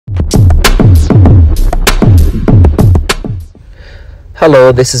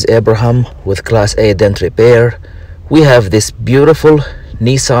Hello, this is Abraham with Class A Dent Repair. We have this beautiful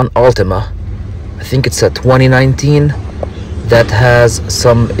Nissan Altima. I think it's a 2019 that has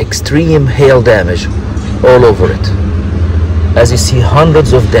some extreme hail damage all over it. As you see,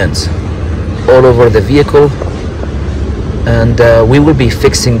 hundreds of dents all over the vehicle, and we will be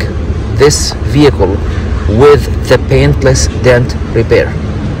fixing this vehicle with the paintless dent repair.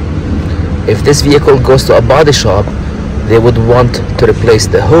 If this vehicle goes to a body shop, they would want to replace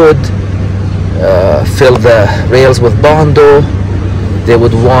the hood, fill the rails with Bondo. They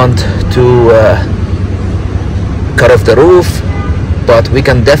would want to cut off the roof, but we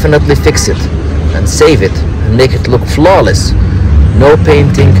can definitely fix it and save it and make it look flawless. No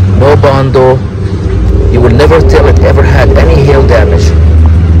painting, no Bondo. You will never tell it ever had any hail damage,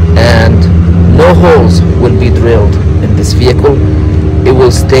 and no holes will be drilled in this vehicle. It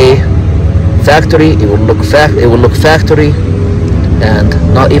will stay factory. It will look factory, and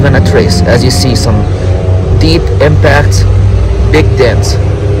not even a trace. As you see, some deep impacts, big dents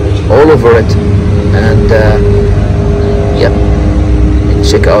all over it, and yep.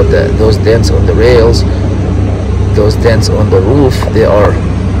 Check out those dents on the rails, those dents on the roof. They are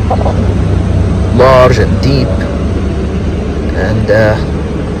large and deep, and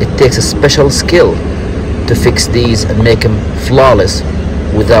it takes a special skill to fix these and make them flawless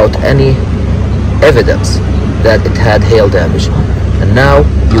without any evidence that it had hail damage. And now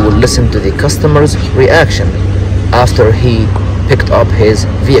you will listen to the customer's reaction after he picked up his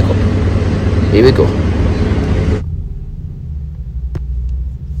vehicle. Here we go.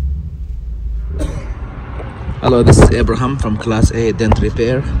 Hello, this is Abraham from Class A Dent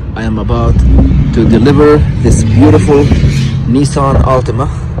Repair. I am about to deliver this beautiful Nissan Altima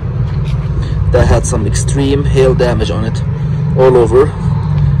that had some extreme hail damage on it all over,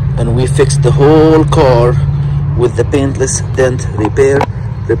 and we fixed the whole car with the paintless dent repair,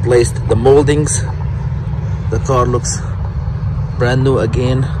 replaced the moldings. The car looks brand new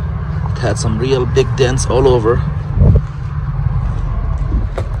again. It had some real big dents all over.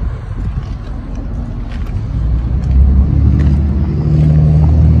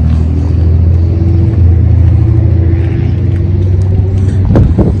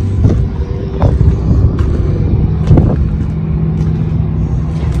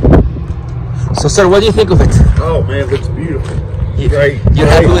 So, sir, what do you think of it? Oh man, it looks beautiful. Great. You're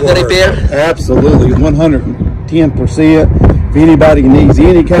happy with the repair? Absolutely, 110%. If anybody needs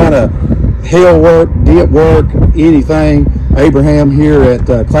any kind of hail work, dent work, anything, Abraham here at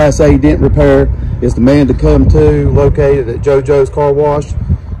Class A Dent Repair is the man to come to, located at JoJo's Car Wash.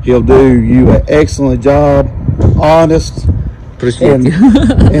 He'll do you an excellent job, honest,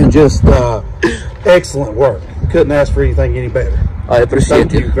 and just excellent work. Couldn't ask for anything any better. I appreciate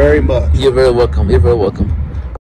Thank you very much. You're very welcome. You're very welcome.